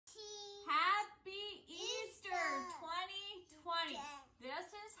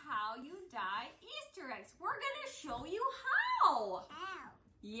show you how. How?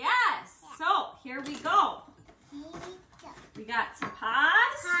 Yes. So here we go. We got some pies.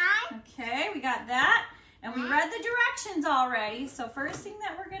 Okay, we got that. And we read the directions already. So first thing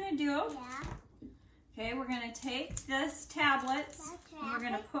that we're going to do, okay, we're going to take this tablets and we're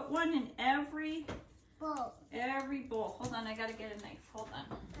going to put one in every bowl. Hold on, I got to get a knife. Hold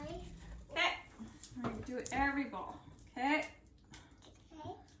on. Okay, we're going to do it every bowl. Okay.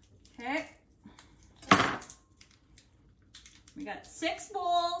 Okay. We got 6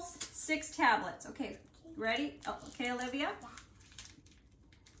 bowls, 6 tablets. Okay, ready? Oh, okay, Olivia?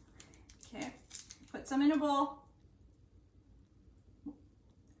 Okay, put some in a bowl.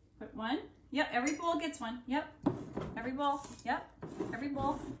 Put one. Yep, every bowl gets one. Yep, every bowl. Yep, every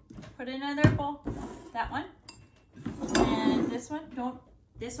bowl. Put in another bowl. That one. And this one.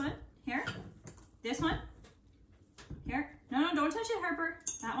 This one. Here. This one. Here. No, don't touch it, Harper.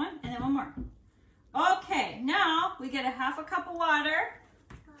 That one. And then one more. Okay, now we get a half a cup of water.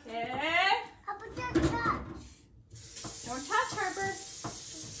 Okay. Don't touch, Harper.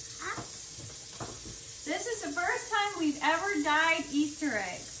 This is the first time we've ever dyed Easter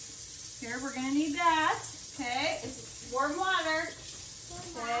eggs. Here, we're going to need that. Okay, it's warm water.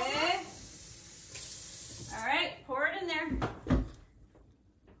 Okay. All right, pour it in there.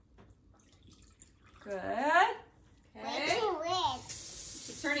 Good. Okay.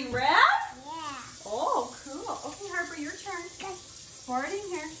 It's turning red? Yeah. Oh, cool. Okay, Harper, your turn. Pour it in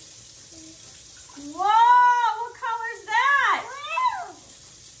here. Whoa, what color is that? Blue.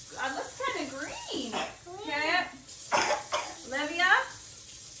 It looks kind of green. Okay. Olivia?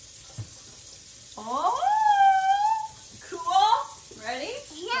 Oh, cool. Ready?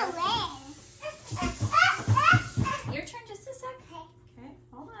 Yeah, red. Your turn, just a sec. Okay,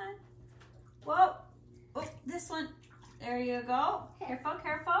 hold on. Whoa. Oh, this one. There you go. Careful,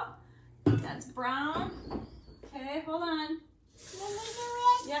 careful. That's brown. Okay, hold on.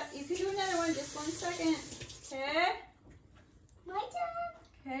 Yep, you can do another one. Just 1 second. Okay. My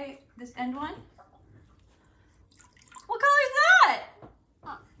turn. Okay, this end one. What color is that?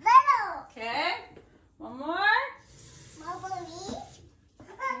 Oh, little. Okay. One more. Mobile.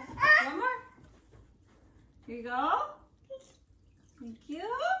 One more. Here you go. Thank you.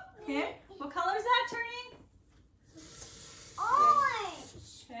 Okay. What color is that turning?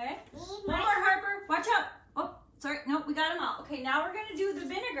 Orange. Okay. One more, Harper. Watch out. Oh, sorry. Nope, we got them all. Okay, now we're going to do the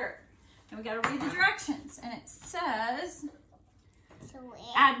vinegar. And we got to read the directions. And it says,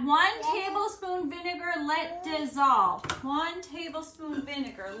 add 1 tablespoon vinegar, let dissolve. 1 tablespoon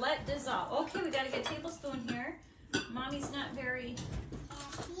vinegar, let dissolve. Okay, we got to get a tablespoon here. Mommy's not very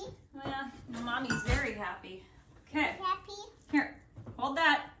Happy. well. Mommy's very happy. Okay. Happy. Here, hold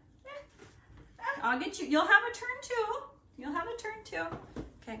that. I'll get you. You'll have a turn too. You'll have a turn too.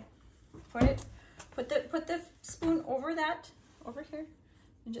 Okay. Put the spoon over here,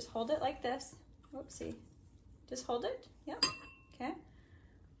 and just hold it like this. Whoopsie. Just hold it. Yep. Okay.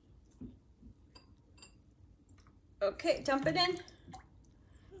 Okay, dump it in.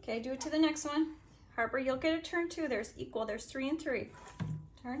 Okay, do it to the next one. Harper, you'll get a turn too. There's equal. There's 3 and 3.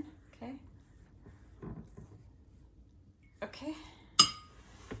 Turn. Okay. Okay.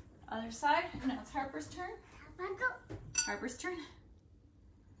 Other side. Now it's Harper's turn. Harper's turn.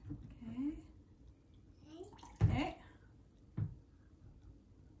 Okay. Okay.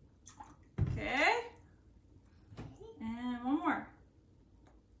 Okay. And one more.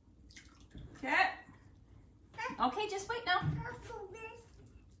 Okay. Okay, just wait now.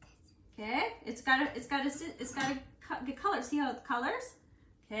 Okay. It's gotta get color. See how it colors?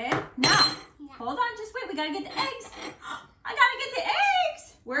 Okay. Now, hold on, just wait. We gotta get the eggs. I gotta get the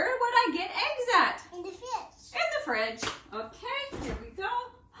eggs. Where would I get eggs at? In the fridge. In the fridge. Okay, here we go.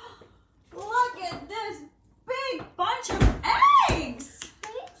 Look at this big bunch of eggs.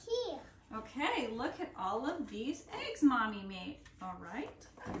 Right here. Okay, look at all of these eggs Mommy made. All right,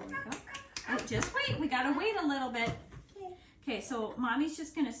 here we go. Oh, just wait, we gotta wait a little bit. Okay, so Mommy's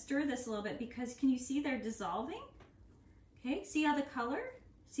just gonna stir this a little bit because can you see they're dissolving? Okay, see how the color?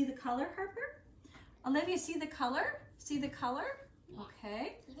 See the color, Harper? Olivia, see the color? See the color?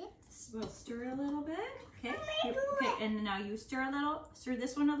 Okay. We'll stir a little bit. Okay. Okay, and now you stir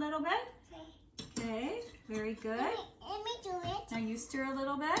this one a little bit. Okay, very good. Let me do it. Now you stir a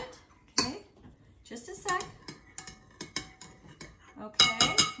little bit. Okay, just a sec.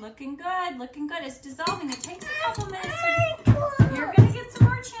 Okay, looking good, looking good. It's dissolving. It takes a couple minutes. You're gonna get some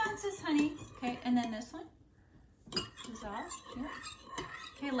more chances, honey. Okay, and then this one. Dissolve. Here.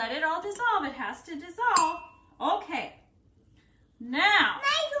 Okay, let it all dissolve. It has to dissolve. Okay. Now,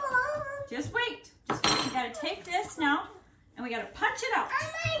 just wait. Just wait. We gotta take this now, and we gotta punch it out.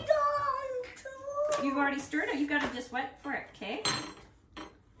 You've already already stirred it. You got to just wet for it, okay? Oh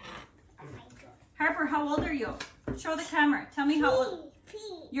my God. Harper, how old are you? Show the camera. Tell me how old. Three.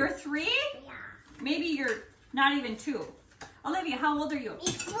 You're 3? Yeah. Maybe you're not even 2. Olivia, how old are you?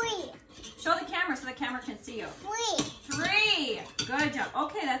 It's 3. Show the camera so the camera can see you. 3. 3. Good job.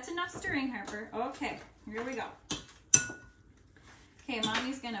 Okay, that's enough stirring, Harper. Okay, here we go. Okay,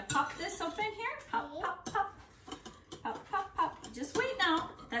 Mommy's gonna pop this open here. Pop, pop, pop. Pop, pop, pop. Just wait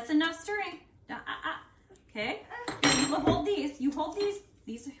now. That's enough stirring. Okay. You hold these. You hold these.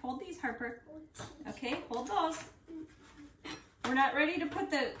 Hold these, Harper. Okay, hold those. We're not ready to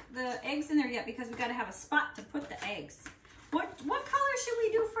put the eggs in there yet because we got to have a spot to put the eggs. What color should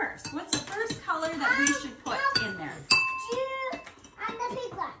we do first? What's the first color that we should put in there? And the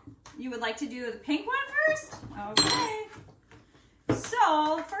big one. You would like to do the pink one first? Okay.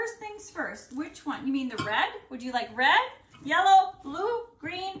 So, first things first. Which one? You mean the red? Would you like red, yellow, blue,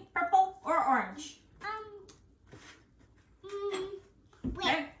 green, purple, or orange?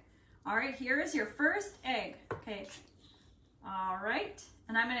 Okay. All right, here is your first egg. Okay. All right.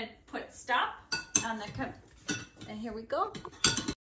 And I'm going to put stop on the cup. And here we go.